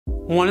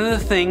One of the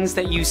things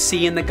that you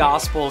see in the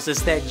Gospels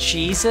is that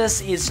Jesus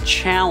is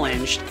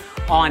challenged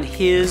on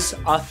his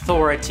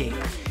authority.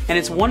 And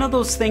it's one of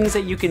those things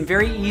that you can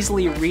very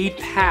easily read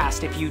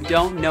past if you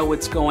don't know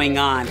what's going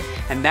on.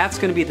 And that's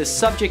going to be the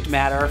subject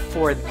matter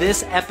for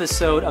this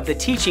episode of the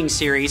teaching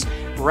series,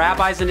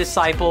 Rabbis and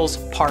Disciples,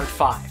 Part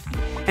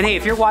 5. And hey,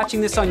 if you're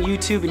watching this on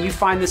YouTube and you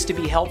find this to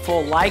be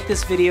helpful, like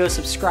this video,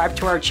 subscribe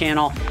to our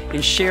channel,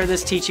 and share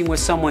this teaching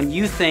with someone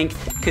you think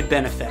could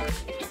benefit.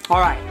 All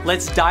right,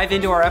 let's dive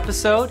into our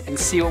episode and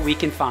see what we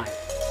can find.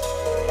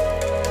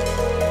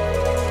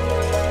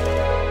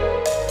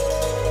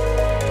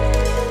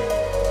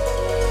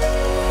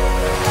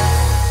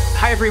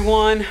 Hi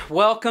everyone,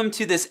 welcome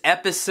to this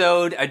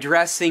episode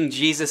addressing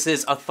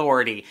Jesus'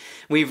 authority.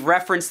 We've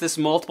referenced this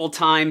multiple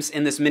times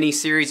in this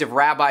mini-series of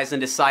Rabbis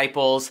and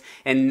Disciples,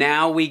 and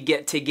now we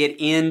get to get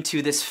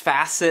into this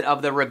facet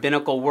of the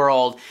rabbinical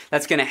world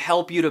that's going to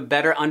help you to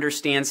better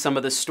understand some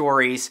of the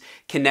stories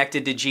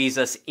connected to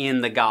Jesus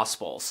in the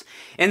Gospels.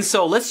 And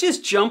so let's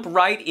just jump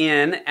right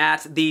in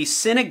at the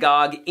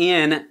synagogue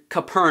in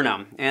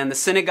Capernaum. And the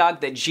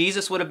synagogue that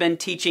Jesus would have been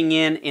teaching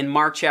in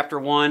Mark chapter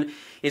 1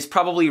 is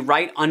probably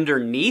right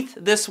underneath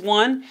this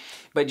one.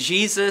 But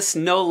Jesus,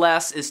 no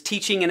less, is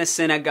teaching in a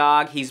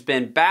synagogue. He's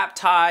been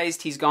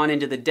baptized. He's gone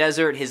into the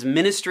desert. His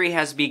ministry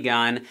has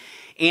begun.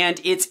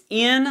 And it's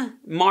in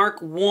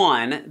Mark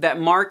 1 that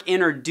Mark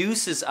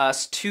introduces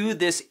us to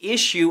this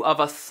issue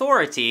of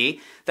authority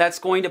that's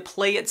going to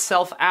play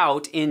itself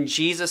out in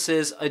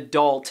Jesus'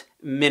 adult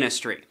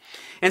ministry.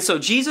 And so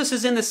Jesus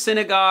is in the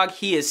synagogue,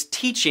 he is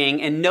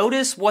teaching, and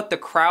notice what the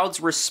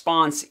crowd's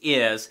response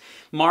is.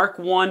 Mark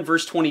 1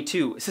 verse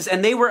 22, it says,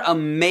 "And they were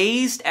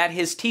amazed at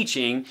his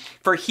teaching,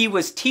 for he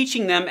was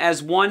teaching them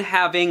as one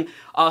having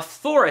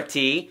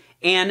authority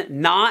and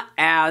not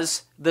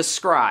as the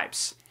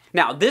scribes."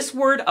 Now, this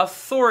word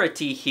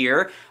authority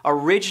here,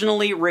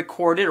 originally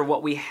recorded, or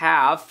what we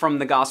have from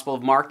the Gospel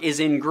of Mark, is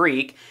in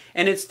Greek,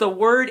 and it's the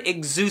word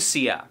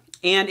exousia.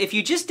 And if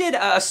you just did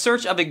a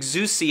search of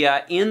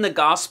exousia in the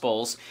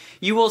Gospels,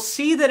 you will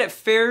see that it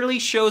fairly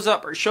shows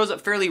up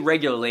fairly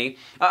regularly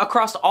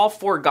across all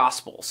four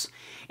Gospels.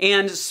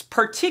 And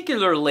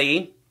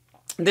particularly,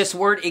 this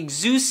word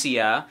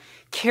exousia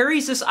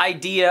carries this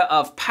idea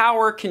of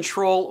power,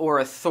 control, or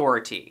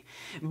authority.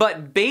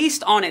 But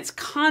based on its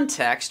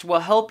context will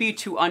help you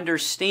to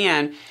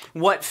understand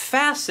what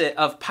facet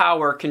of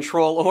power,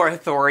 control, or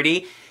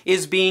authority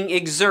is being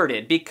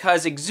exerted,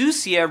 because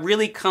exousia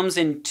really comes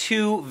in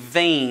two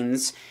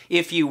veins,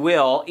 if you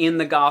will, in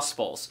the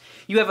Gospels.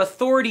 You have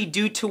authority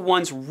due to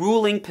one's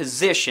ruling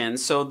position,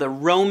 so the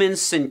Roman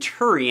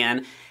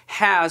centurion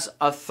has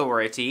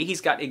authority.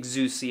 He's got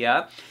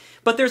exousia.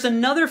 But there's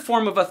another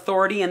form of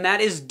authority, and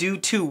that is due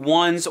to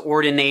one's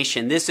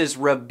ordination. This is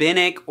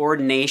rabbinic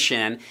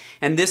ordination,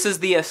 and this is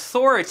the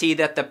authority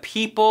that the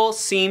people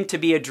seem to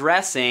be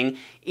addressing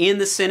in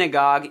the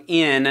synagogue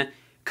in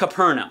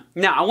Capernaum.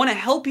 Now, I want to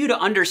help you to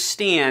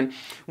understand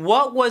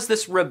what was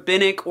this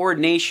rabbinic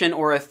ordination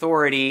or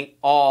authority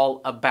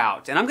all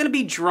about. And I'm going to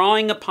be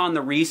drawing upon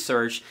the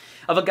research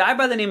of a guy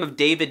by the name of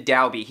David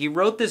Dowby. He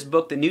wrote this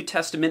book, The New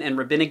Testament and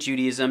Rabbinic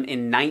Judaism,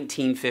 in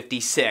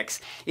 1956.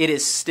 It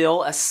is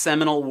still a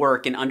seminal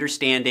work in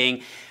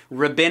understanding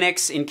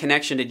rabbinics in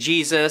connection to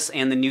Jesus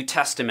and the New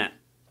Testament.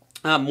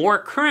 More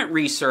current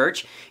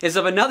research is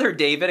of another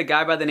David, a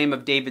guy by the name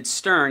of David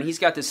Stern. He's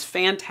got this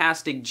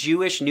fantastic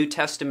Jewish New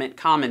Testament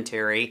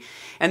commentary,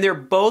 and they're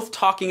both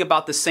talking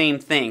about the same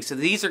thing. So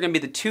these are going to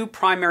be the two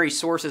primary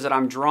sources that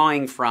I'm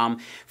drawing from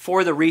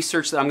for the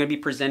research that I'm going to be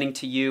presenting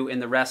to you in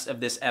the rest of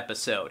this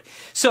episode.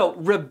 So,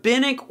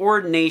 rabbinic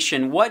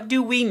ordination, what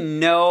do we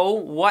know?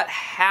 What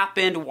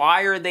happened?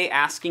 Why are they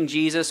asking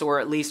Jesus, or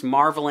at least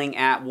marveling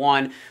at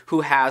one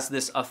who has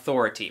this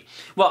authority?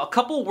 Well, a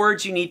couple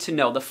words you need to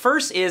know. The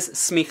first is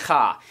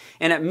smicha,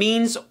 and it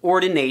means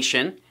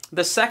ordination.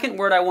 The second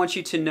word I want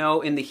you to know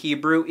in the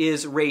Hebrew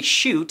is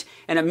reshut,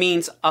 and it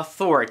means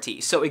authority.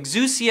 So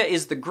exousia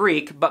is the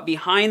Greek, but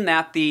behind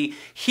that, the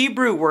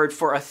Hebrew word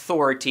for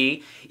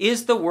authority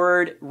is the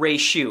word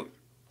reshut.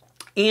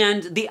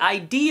 And the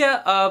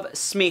idea of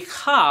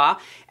smicha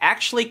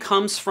actually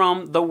comes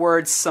from the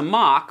word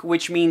samak,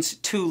 which means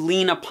to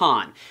lean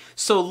upon.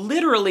 So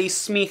literally,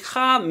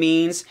 smicha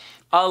means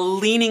a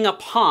leaning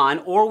upon,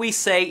 or we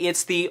say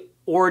it's the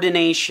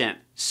ordination.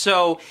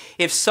 So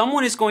if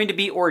someone is going to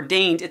be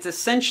ordained, it's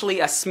essentially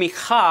a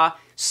smicha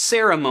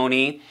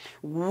ceremony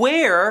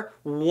where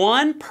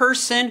one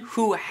person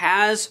who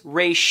has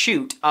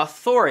reshut,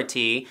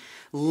 authority,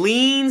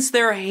 leans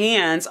their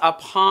hands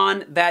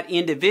upon that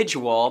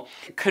individual,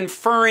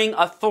 conferring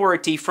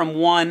authority from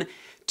one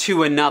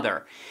to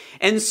another.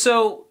 And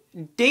so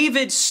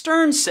David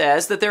Stern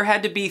says that there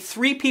had to be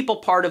three people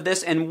part of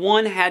this, and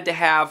one had to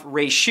have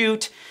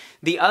reshut.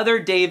 The other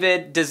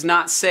David does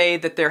not say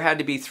that there had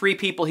to be three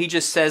people. He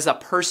just says a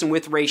person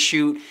with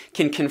reshut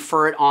can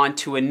confer it on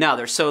to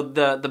another. So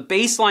the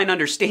baseline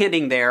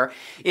understanding there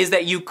is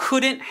that you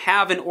couldn't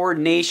have an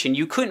ordination.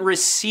 You couldn't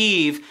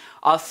receive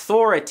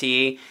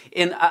authority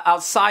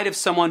outside of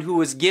someone who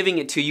was giving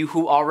it to you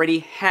who already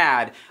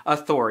had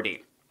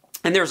authority.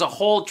 And there's a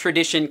whole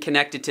tradition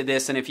connected to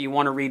this, and if you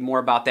want to read more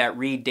about that,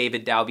 read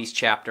David Dalby's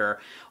chapter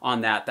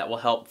on that. That will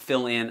help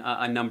fill in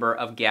a number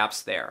of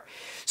gaps there.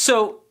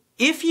 So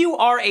if you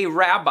are a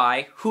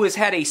rabbi who has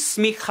had a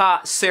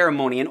smicha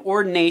ceremony, an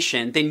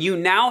ordination, then you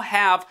now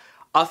have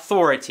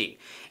authority.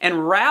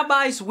 And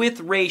rabbis with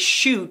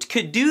reshut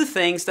could do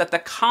things that the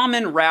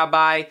common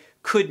rabbi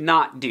could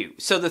not do.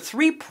 So the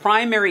three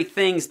primary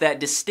things that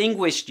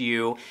distinguished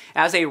you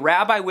as a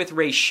rabbi with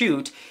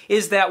reshut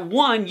is that,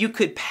 one, you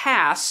could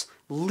pass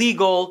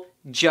legal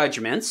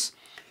judgments.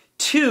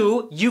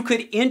 Two, you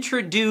could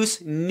introduce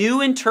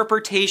new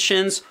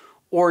interpretations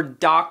or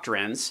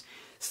doctrines.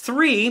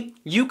 Three,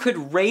 you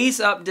could raise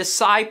up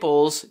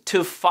disciples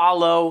to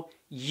follow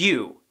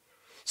you.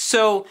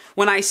 So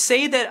when I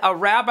say that a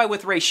rabbi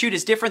with reshut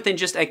is different than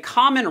just a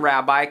common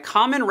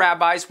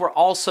rabbis were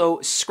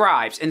also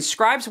scribes. And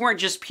scribes weren't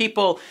just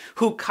people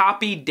who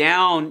copied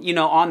down,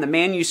 on the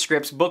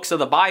manuscripts, books of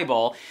the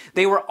Bible.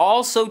 They were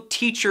also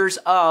teachers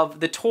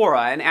of the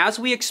Torah. And as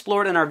we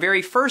explored in our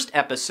very first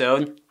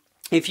episode,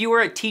 if you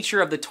were a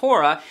teacher of the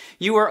Torah,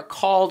 you were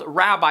called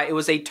rabbi. It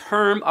was a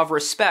term of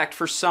respect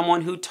for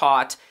someone who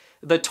taught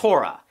the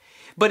Torah.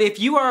 But if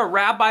you are a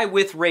rabbi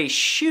with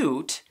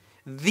reshut,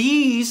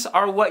 these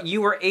are what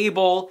you were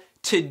able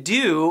to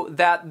do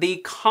that the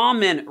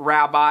common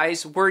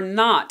rabbis were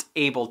not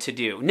able to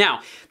do.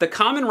 Now, the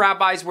common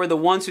rabbis were the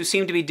ones who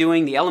seemed to be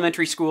doing the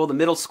elementary school, the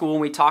middle school,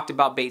 and we talked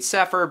about Beit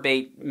Sefer,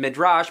 Beit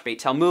Midrash, Beit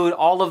Talmud,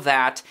 all of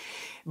that.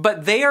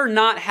 But they are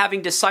not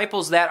having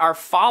disciples that are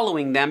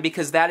following them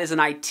because that is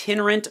an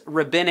itinerant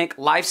rabbinic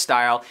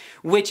lifestyle,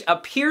 which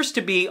appears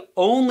to be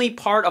only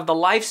part of the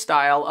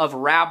lifestyle of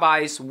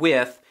rabbis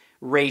with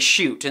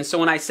reshut. And so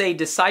when I say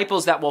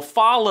disciples that will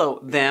follow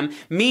them,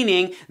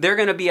 meaning they're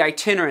going to be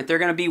itinerant, they're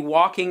going to be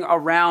walking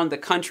around the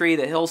country,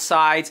 the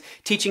hillsides,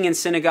 teaching in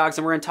synagogues,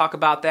 and we're going to talk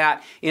about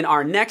that in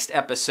our next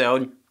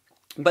episode.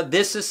 But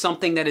this is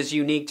something that is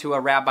unique to a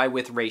rabbi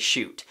with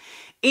reshut.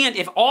 And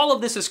if all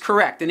of this is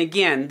correct, and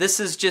again,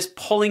 this is just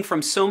pulling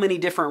from so many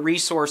different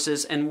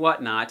resources and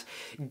whatnot,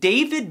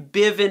 David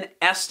Bivin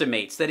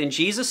estimates that in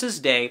Jesus'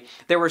 day,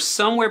 there were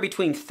somewhere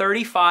between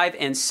 35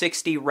 and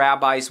 60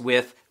 rabbis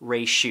with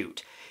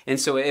reshut. And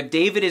so if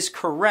David is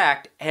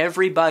correct,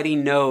 everybody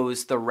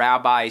knows the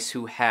rabbis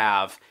who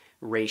have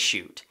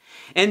reshut.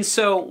 And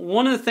so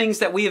one of the things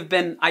that we have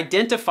been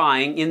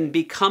identifying in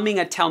becoming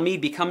a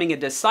talmid, becoming a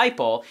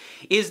disciple,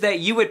 is that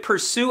you would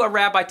pursue a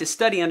rabbi to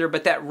study under,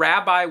 but that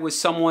rabbi was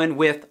someone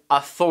with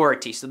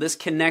authority. So this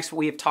connects what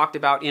we have talked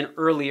about in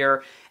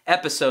earlier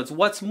episodes.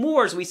 What's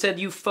more is we said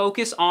you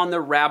focus on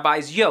the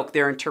rabbi's yoke,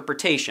 their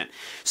interpretation.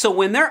 So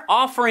when they're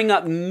offering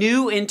up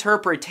new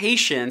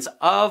interpretations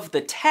of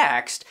the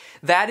text,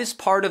 that is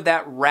part of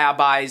that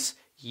rabbi's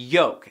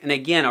yoke. And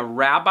again, a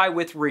rabbi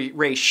with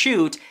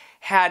reshut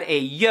had a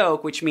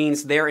yoke, which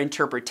means their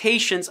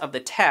interpretations of the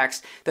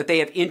text that they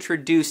have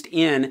introduced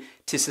in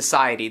to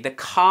society. The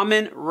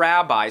common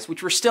rabbis,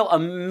 which were still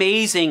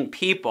amazing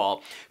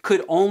people,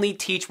 could only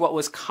teach what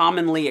was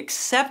commonly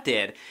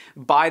accepted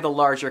by the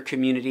larger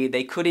community.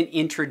 They couldn't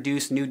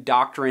introduce new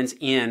doctrines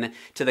in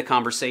to the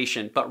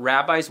conversation, but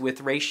rabbis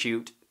with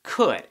reshut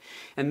could.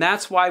 And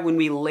that's why when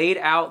we laid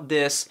out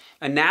this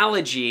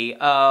analogy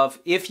of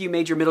if you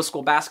made your middle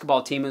school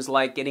basketball team, it was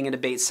like getting into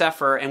Beit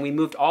Sefer, and we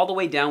moved all the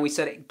way down, we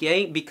said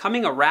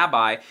becoming a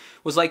rabbi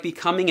was like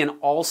becoming an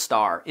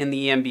all-star in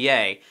the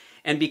NBA,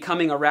 and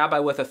becoming a rabbi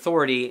with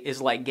authority is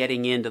like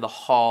getting into the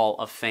Hall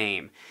of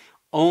Fame.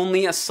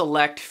 Only a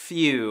select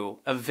few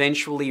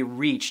eventually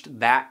reached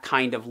that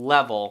kind of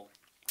level,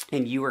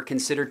 and you were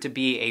considered to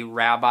be a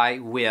rabbi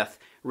with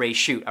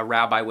reshut, a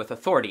rabbi with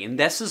authority. And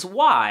this is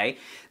why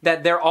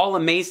that they're all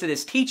amazed at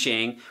his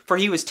teaching, for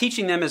he was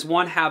teaching them as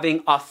one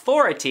having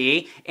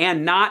authority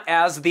and not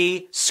as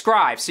the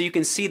scribe. So you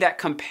can see that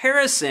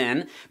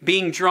comparison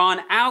being drawn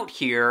out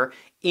here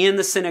in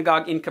the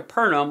synagogue in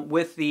Capernaum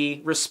with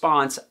the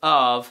response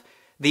of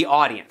the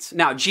audience.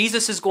 Now,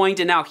 Jesus is going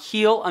to now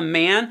heal a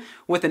man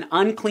with an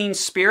unclean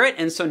spirit.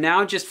 And so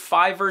now just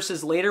 5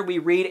 verses later we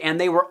read, and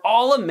they were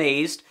all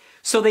amazed.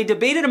 So they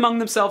debated among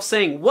themselves,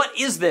 saying, "What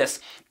is this?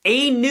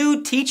 A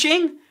new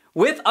teaching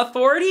with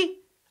authority?"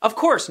 Of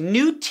course,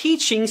 new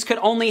teachings could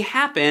only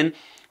happen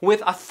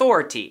with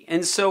authority.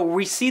 And so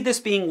we see this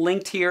being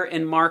linked here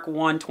in Mark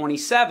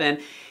 1:27.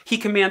 He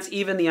commands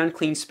even the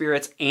unclean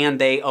spirits,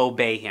 and they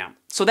obey him.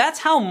 So that's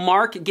how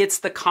Mark gets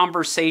the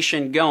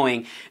conversation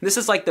going. This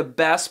is like the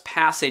best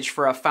passage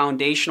for a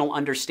foundational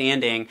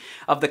understanding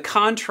of the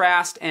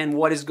contrast and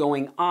what is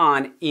going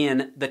on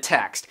in the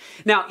text.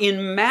 Now,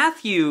 in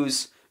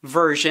Matthew's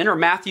version, or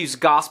Matthew's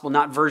gospel,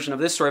 not version of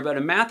this story, but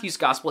in Matthew's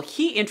gospel,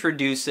 he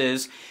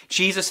introduces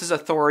Jesus'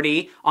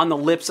 authority on the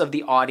lips of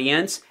the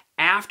audience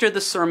after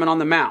the Sermon on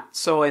the Mount.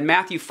 So in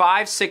Matthew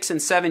 5, 6,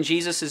 and 7,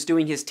 Jesus is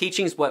doing his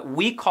teachings, what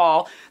we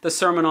call the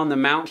Sermon on the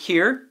Mount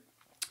here.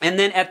 And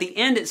then at the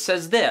end it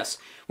says this,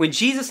 when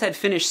Jesus had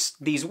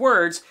finished these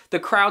words, the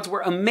crowds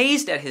were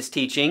amazed at his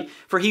teaching,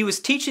 for he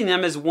was teaching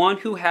them as one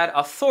who had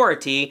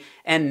authority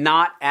and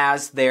not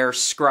as their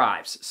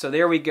scribes. So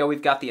there we go.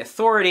 We've got the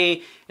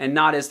authority and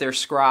not as their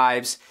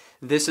scribes.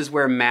 This is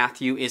where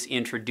Matthew is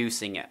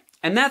introducing it.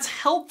 And that's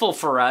helpful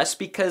for us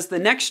because the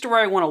next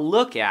story I want to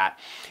look at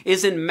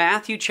is in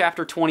Matthew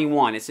chapter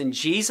 21. It's in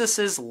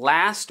Jesus'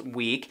 last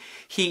week.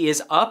 He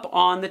is up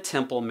on the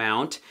Temple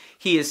Mount.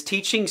 He is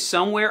teaching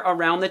somewhere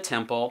around the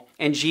temple,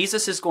 and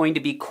Jesus is going to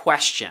be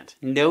questioned.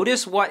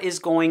 Notice what is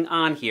going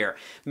on here.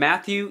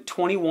 Matthew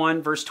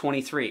 21, verse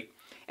 23.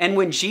 And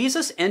when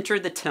Jesus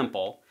entered the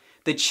temple,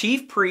 the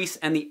chief priests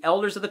and the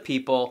elders of the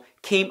people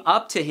came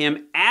up to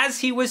him as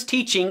he was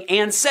teaching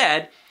and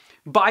said,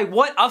 "By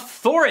what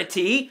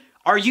authority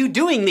are you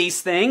doing these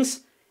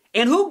things?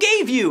 And who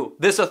gave you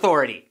this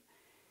authority?"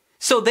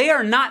 So they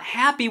are not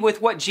happy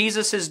with what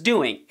Jesus is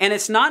doing. And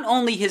it's not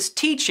only his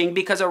teaching,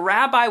 because a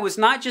rabbi was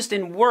not just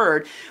in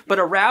word, but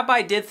a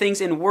rabbi did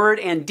things in word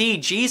and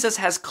deed. Jesus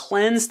has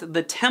cleansed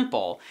the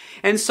temple.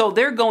 And so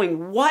they're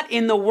going, what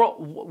in the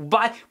world,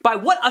 by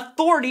what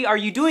authority are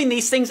you doing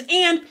these things?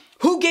 And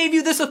who gave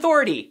you this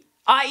authority?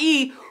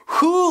 I.e.,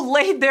 who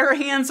laid their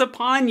hands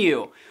upon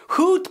you?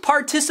 Who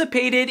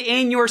participated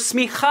in your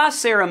smicha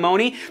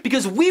ceremony?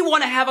 Because we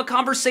want to have a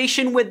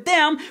conversation with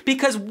them,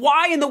 because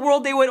why in the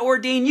world they would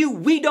ordain you,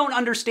 we don't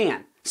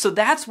understand. So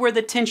that's where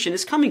the tension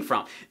is coming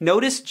from.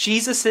 Notice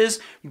Jesus's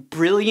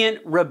brilliant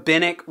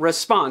rabbinic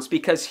response,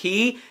 because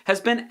he has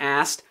been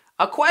asked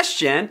a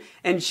question,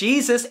 and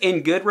Jesus,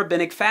 in good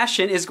rabbinic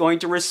fashion, is going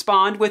to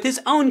respond with his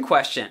own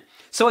question.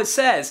 So it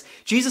says,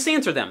 Jesus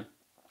answered them,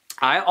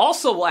 "I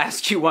also will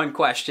ask you one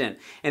question,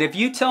 and if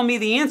you tell me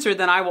the answer,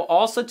 then I will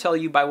also tell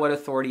you by what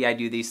authority I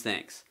do these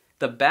things.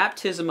 The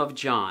baptism of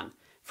John,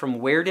 from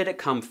where did it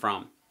come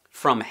from?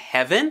 From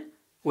heaven,"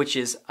 which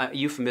is a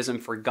euphemism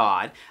for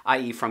God,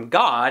 i.e. from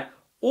God,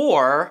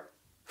 or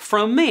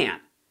from man.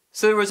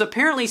 So there was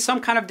apparently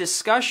some kind of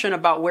discussion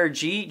about where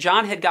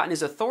John had gotten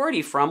his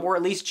authority from, or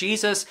at least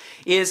Jesus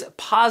is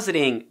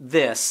positing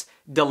this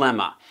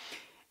dilemma.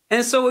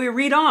 And so we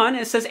read on,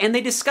 it says, "And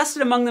they discussed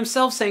it among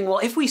themselves, saying, well,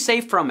 if we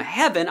say from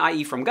heaven,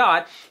 i.e. from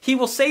God, he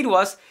will say to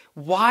us,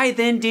 why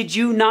then did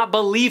you not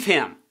believe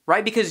him?"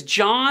 Right? Because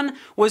John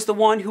was the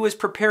one who was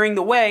preparing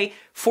the way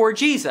for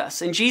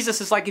Jesus. And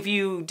Jesus is like, if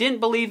you didn't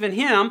believe in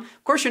him,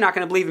 of course you're not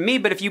going to believe in me,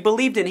 but if you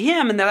believed in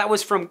him and that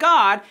was from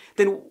God,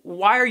 then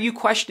why are you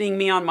questioning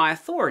me on my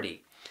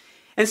authority?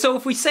 And so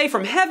if we say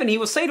from heaven, he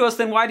will say to us,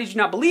 then why did you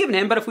not believe in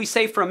him? But if we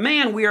say from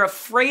man, we are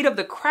afraid of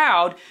the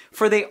crowd,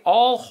 for they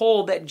all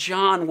hold that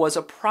John was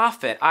a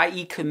prophet,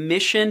 i.e.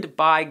 commissioned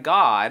by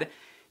God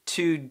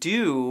to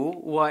do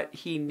what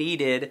he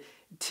needed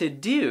to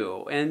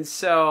do. And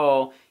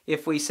so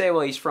if we say,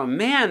 well, he's from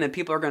man, then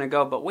people are going to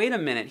go, but wait a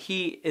minute,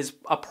 he is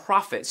a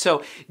prophet.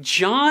 So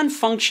John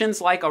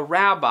functions like a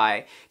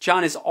rabbi.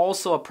 John is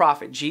also a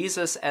prophet,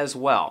 Jesus as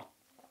well.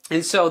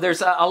 And so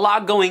there's a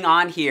lot going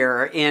on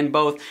here in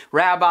both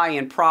rabbi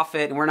and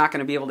prophet, and we're not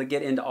going to be able to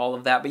get into all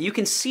of that, but you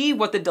can see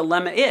what the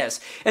dilemma is.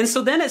 And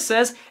so then it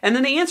says, and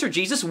then they answered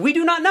Jesus, "We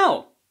do not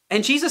know."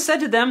 And Jesus said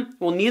to them,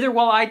 "Well, neither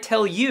will I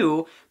tell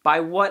you by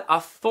what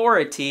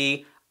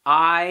authority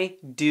I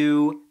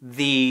do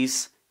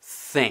these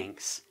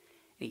things."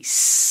 He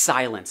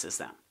silences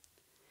them.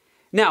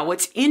 Now,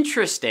 what's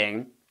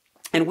interesting,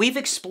 and we've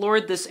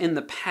explored this in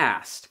the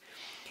past,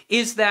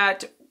 is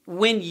that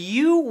when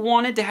you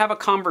wanted to have a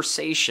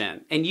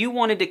conversation and you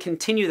wanted to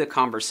continue the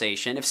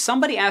conversation, if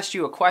somebody asked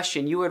you a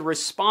question, you would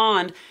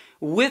respond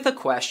with a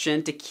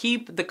question to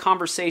keep the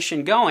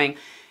conversation going.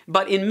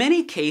 But in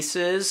many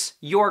cases,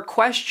 your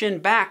question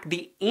back,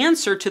 the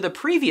answer to the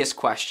previous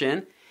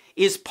question,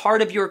 is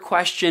part of your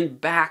question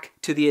back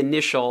to the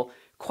initial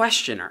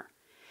questioner.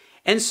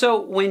 And so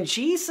when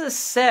Jesus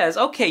says,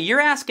 okay, you're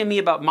asking me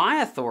about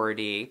my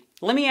authority,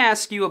 let me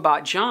ask you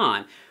about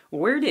John.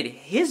 Where did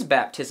his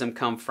baptism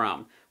come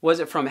from? Was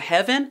it from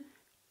heaven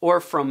or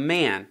from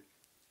man?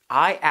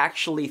 I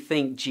actually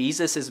think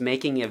Jesus is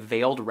making a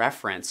veiled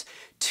reference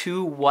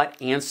to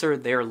what answer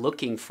they're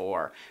looking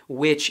for,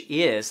 which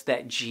is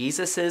that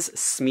Jesus's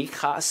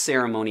smicha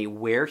ceremony,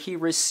 where he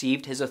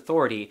received his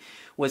authority,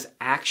 was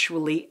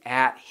actually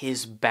at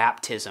his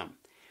baptism.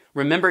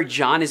 Remember,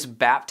 John is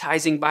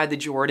baptizing by the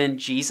Jordan.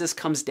 Jesus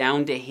comes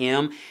down to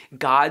him.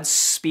 God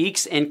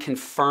speaks and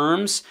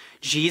confirms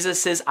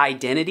Jesus'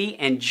 identity,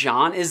 and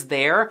John is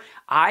there.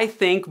 I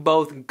think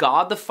both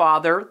God the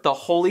Father, the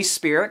Holy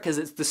Spirit,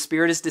 because the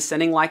Spirit is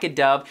descending like a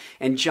dove,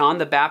 and John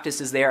the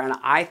Baptist is there, and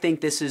I think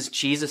this is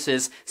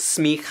Jesus'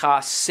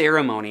 smicha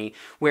ceremony,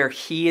 where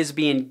he is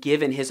being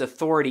given his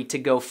authority to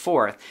go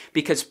forth.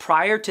 Because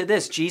prior to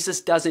this, Jesus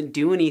doesn't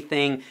do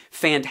anything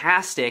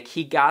fantastic.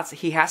 He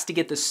has to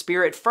get the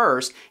Spirit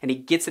first, and he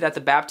gets it at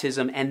the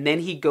baptism, and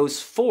then he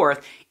goes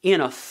forth in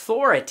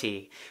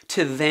authority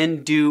to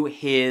then do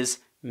his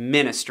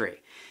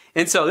ministry.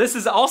 And so this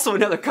is also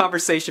another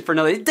conversation for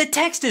another. The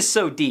text is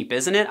so deep,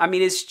 isn't it? I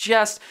mean, it's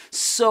just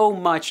so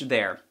much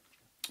there.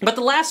 But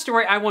the last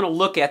story I want to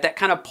look at that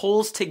kind of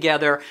pulls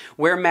together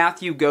where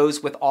Matthew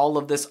goes with all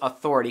of this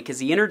authority, because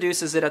he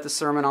introduces it at the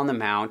Sermon on the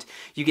Mount.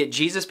 You get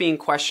Jesus being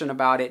questioned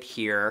about it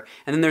here.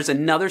 And then there's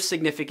another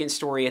significant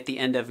story at the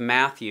end of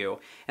Matthew,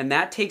 and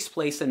that takes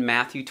place in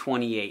Matthew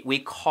 28. We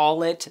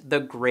call it the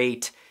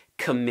Great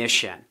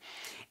Commission.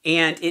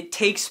 And it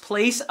takes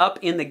place up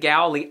in the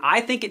Galilee.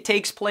 I think it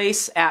takes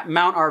place at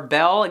Mount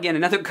Arbel. Again,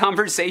 another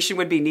conversation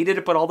would be needed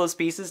to put all those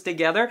pieces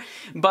together.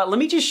 But let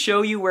me just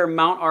show you where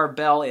Mount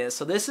Arbel is.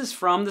 So this is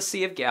from the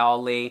Sea of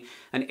Galilee,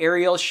 an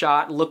aerial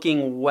shot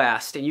looking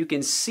west. And you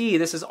can see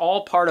this is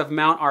all part of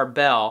Mount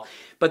Arbel.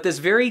 But this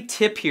very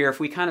tip here, if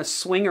we kind of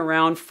swing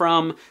around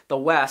from the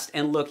west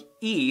and look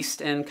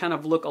east and kind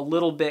of look a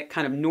little bit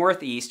kind of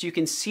northeast, you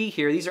can see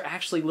here, these are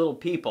actually little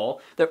people.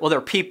 They're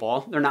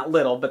people. They're not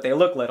little, but they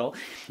look little.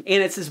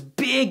 And it's this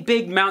big,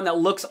 big mountain that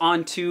looks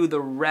onto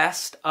the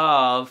rest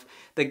of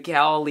the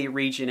Galilee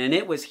region. And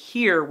it was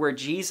here where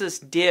Jesus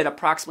did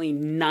approximately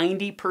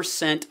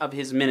 90% of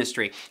his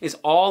ministry, is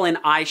all in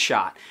eye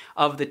shot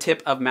of the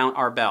tip of Mount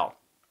Arbel.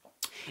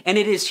 And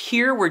it is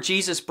here where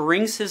Jesus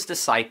brings his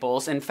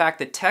disciples. In fact,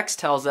 the text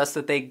tells us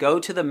that they go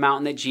to the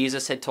mountain that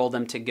Jesus had told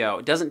them to go.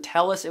 It doesn't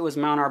tell us it was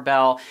Mount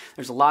Arbel.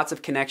 There's lots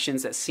of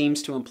connections that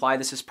seems to imply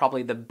this is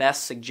probably the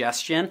best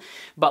suggestion.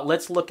 But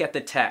let's look at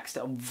the text.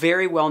 A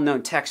very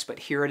well-known text, but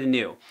hear it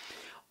anew.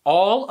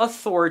 All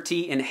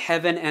authority in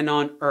heaven and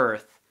on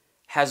earth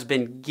has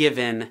been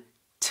given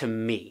to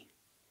me.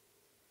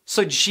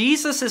 So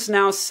Jesus is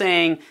now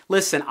saying,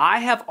 listen, I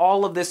have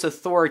all of this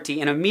authority,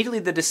 and immediately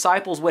the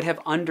disciples would have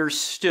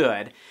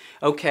understood,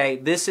 okay,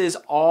 this is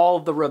all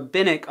the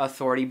rabbinic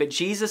authority, but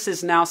Jesus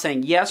is now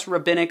saying, yes,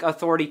 rabbinic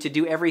authority to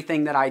do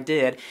everything that I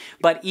did,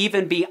 but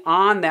even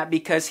beyond that,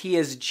 because he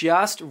has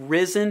just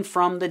risen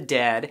from the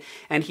dead,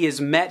 and he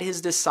has met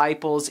his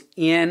disciples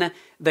in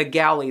the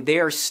Galilee. They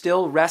are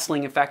still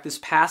wrestling. In fact, this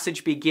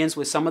passage begins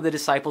with some of the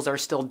disciples are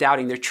still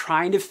doubting. They're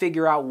trying to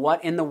figure out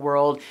what in the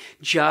world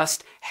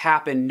just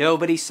happened.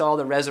 Nobody saw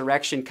the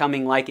resurrection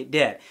coming like it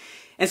did.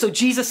 And so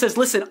Jesus says,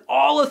 listen,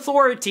 all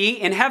authority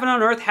in heaven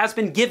and on earth has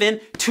been given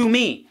to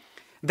me.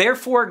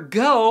 Therefore,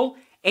 go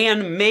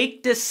and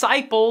make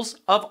disciples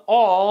of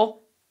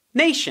all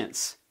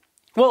nations.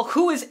 Well,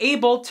 who is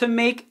able to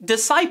make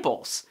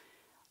disciples?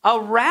 A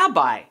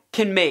rabbi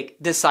can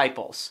make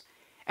disciples.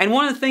 And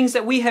one of the things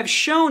that we have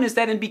shown is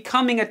that in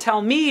becoming a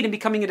Talmid and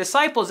becoming a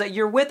disciple is that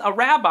you're with a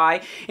rabbi,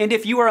 and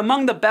if you are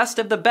among the best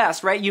of the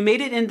best, right? You made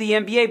it in the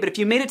NBA, but if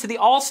you made it to the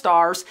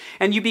All-Stars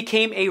and you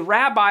became a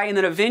rabbi and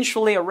then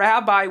eventually a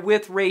rabbi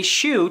with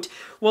Reshut,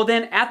 well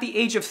then at the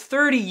age of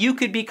 30, you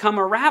could become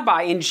a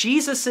rabbi. And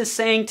Jesus is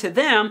saying to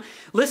them,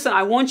 listen,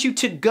 I want you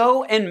to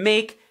go and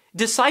make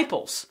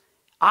disciples.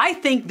 I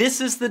think this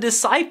is the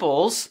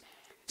disciples'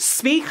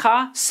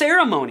 smicha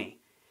ceremony.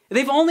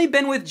 They've only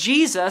been with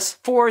Jesus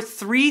for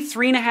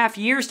 3.5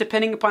 years,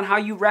 depending upon how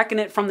you reckon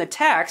it from the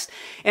text.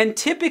 And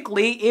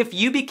typically, if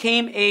you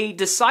became a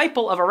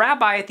disciple of a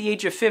rabbi at the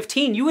age of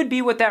 15, you would be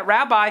with that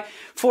rabbi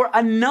for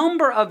a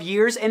number of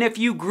years. And if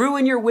you grew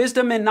in your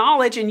wisdom and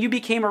knowledge and you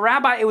became a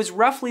rabbi, it was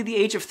roughly the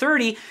age of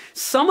 30.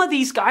 Some of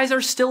these guys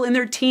are still in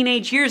their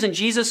teenage years. And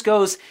Jesus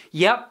goes,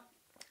 yep,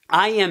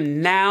 I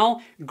am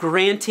now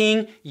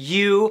granting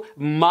you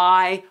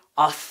my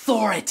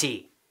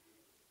authority.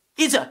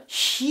 It's a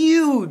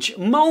huge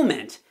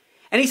moment.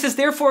 And he says,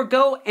 therefore,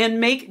 go and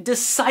make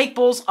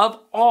disciples of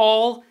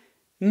all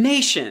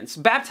nations,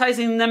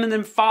 baptizing them in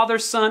the Father,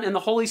 Son, and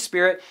the Holy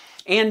Spirit,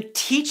 and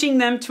teaching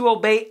them to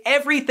obey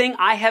everything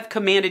I have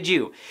commanded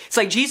you. It's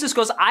like Jesus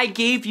goes, I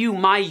gave you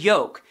my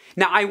yoke.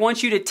 Now I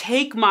want you to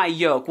take my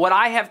yoke, what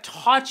I have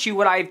taught you,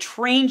 what I have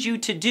trained you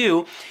to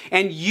do,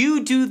 and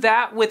you do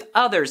that with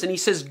others. And he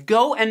says,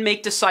 go and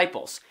make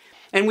disciples.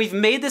 And we've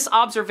made this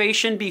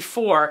observation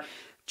before.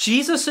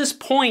 Jesus'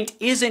 point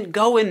isn't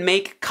go and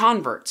make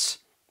converts.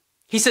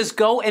 He says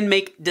go and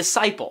make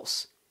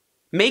disciples.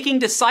 Making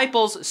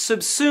disciples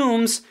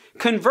subsumes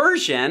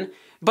conversion,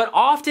 but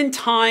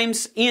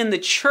oftentimes in the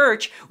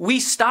church, we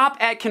stop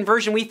at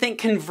conversion. We think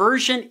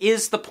conversion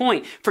is the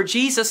point. For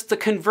Jesus, the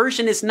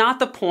conversion is not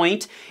the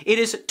point. It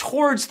is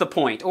towards the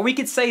point. Or we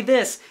could say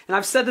this, and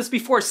I've said this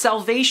before,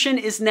 salvation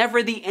is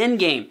never the end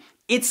game.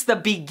 It's the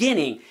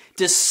beginning.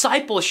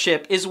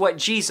 Discipleship is what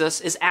Jesus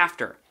is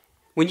after.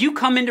 When you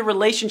come into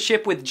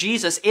relationship with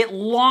Jesus, it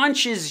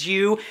launches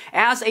you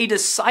as a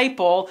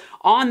disciple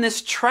on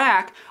this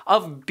track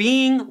of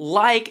being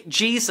like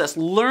Jesus,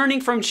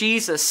 learning from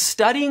Jesus,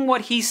 studying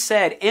what he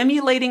said,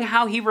 emulating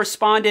how he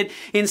responded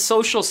in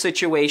social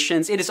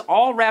situations. It is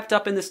all wrapped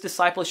up in this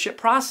discipleship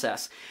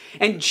process.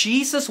 And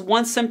Jesus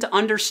wants them to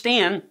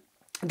understand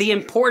the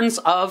importance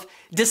of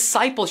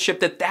discipleship,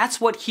 that's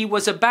what he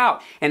was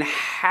about. And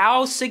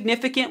how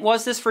significant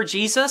was this for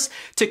Jesus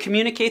to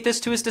communicate this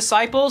to his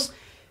disciples?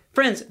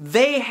 Friends,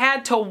 they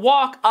had to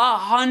walk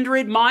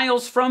 100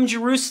 miles from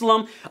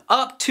Jerusalem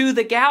up to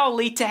the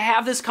Galilee to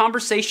have this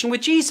conversation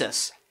with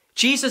Jesus.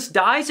 Jesus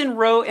died and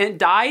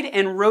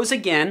rose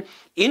again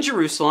in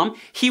Jerusalem.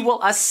 He will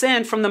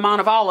ascend from the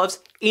Mount of Olives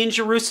in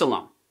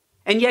Jerusalem.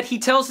 And yet he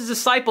tells his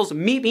disciples,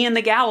 meet me in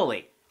the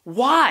Galilee.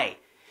 Why?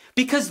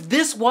 because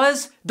this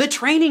was the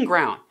training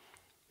ground.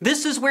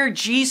 This is where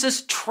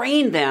Jesus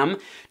trained them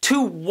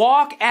to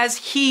walk as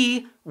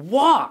he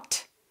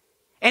walked.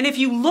 And if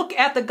you look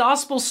at the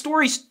gospel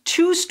stories,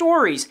 2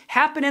 stories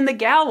happen in the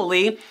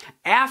Galilee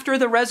after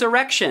the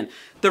resurrection.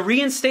 The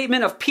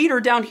reinstatement of Peter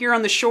down here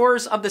on the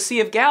shores of the Sea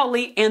of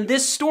Galilee, and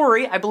this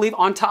story, I believe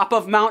on top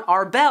of Mount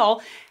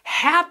Arbel,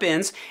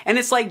 happens. And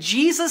it's like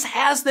Jesus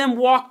has them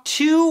walk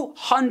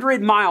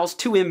 200 miles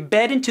to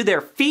embed into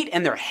their feet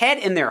and their head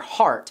and their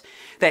heart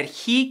that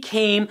he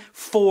came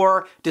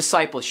for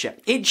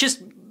discipleship.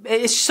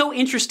 It's so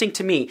interesting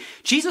to me.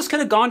 Jesus could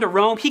have gone to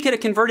Rome. He could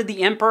have converted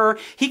the emperor.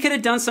 He could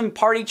have done some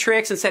party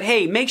tricks and said,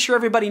 hey, make sure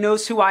everybody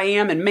knows who I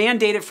am and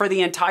mandate it for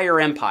the entire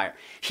empire.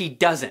 He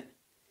doesn't.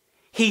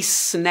 He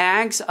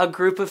snags a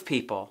group of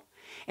people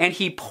and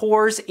he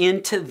pours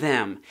into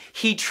them.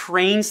 He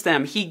trains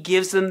them. He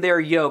gives them their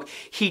yoke.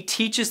 He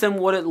teaches them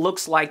what it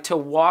looks like to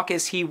walk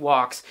as he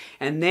walks.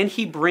 And then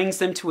he brings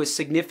them to a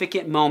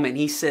significant moment.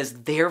 He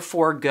says,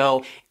 therefore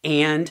go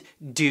and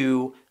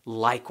do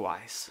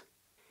likewise.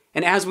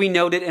 And as we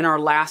noted in our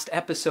last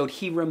episode,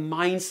 he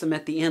reminds them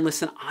at the end,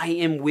 listen, I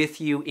am with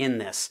you in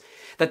this.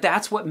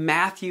 That's what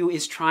Matthew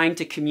is trying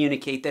to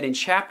communicate, that in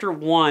chapter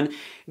 1,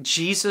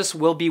 Jesus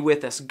will be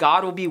with us.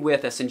 God will be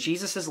with us. And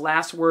Jesus'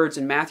 last words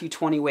in Matthew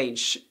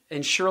 28,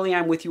 and surely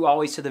I'm with you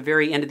always to the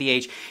very end of the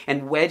age.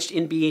 And wedged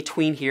in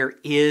between here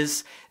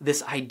is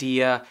this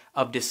idea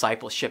of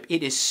discipleship.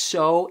 It is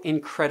so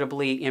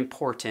incredibly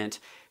important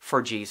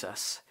for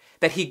Jesus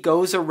that he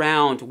goes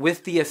around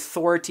with the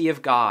authority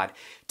of God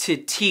to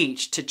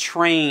teach, to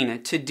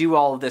train, to do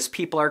all of this.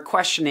 People are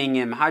questioning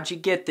him. How'd you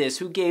get this?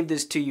 Who gave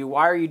this to you?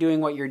 Why are you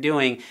doing what you're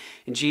doing?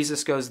 And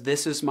Jesus goes,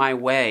 this is my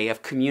way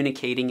of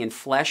communicating in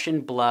flesh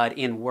and blood,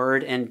 in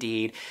word and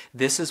deed.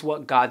 This is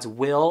what God's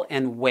will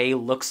and way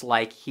looks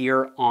like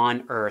here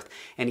on earth.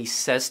 And he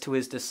says to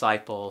his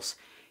disciples,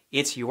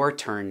 it's your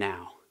turn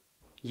now.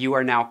 You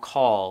are now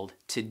called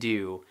to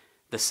do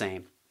the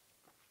same.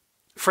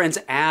 Friends,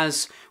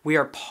 as we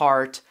are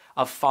part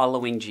of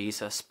following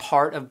Jesus,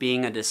 part of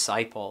being a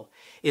disciple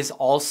is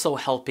also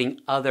helping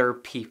other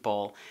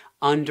people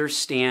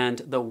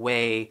understand the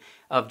way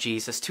of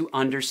Jesus, to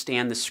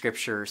understand the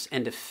scriptures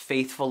and to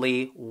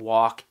faithfully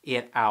walk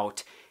it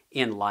out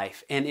in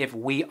life. And if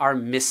we are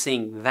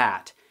missing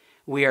that,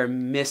 we are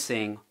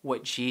missing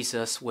what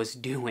Jesus was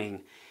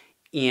doing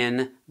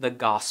in the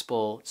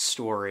gospel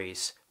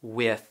stories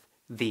with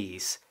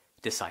these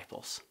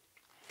disciples.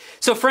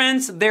 So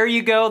friends, there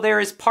you go. There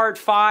is part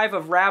 5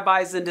 of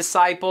Rabbis and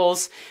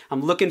Disciples.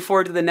 I'm looking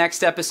forward to the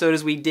next episode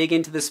as we dig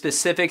into the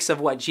specifics of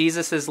what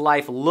Jesus'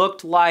 life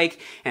looked like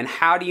and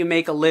how do you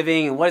make a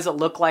living and what does it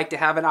look like to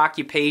have an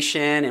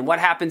occupation and what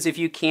happens if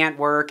you can't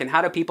work and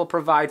how do people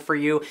provide for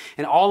you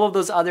and all of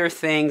those other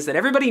things that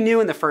everybody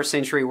knew in the first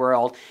century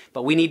world,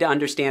 but we need to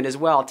understand as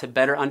well to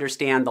better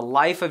understand the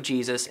life of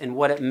Jesus and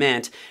what it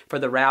meant for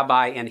the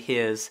rabbi and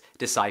his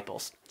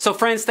disciples. So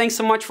friends, thanks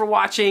so much for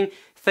watching.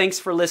 Thanks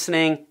for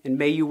listening, and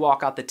may you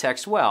walk out the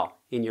text well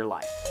in your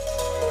life.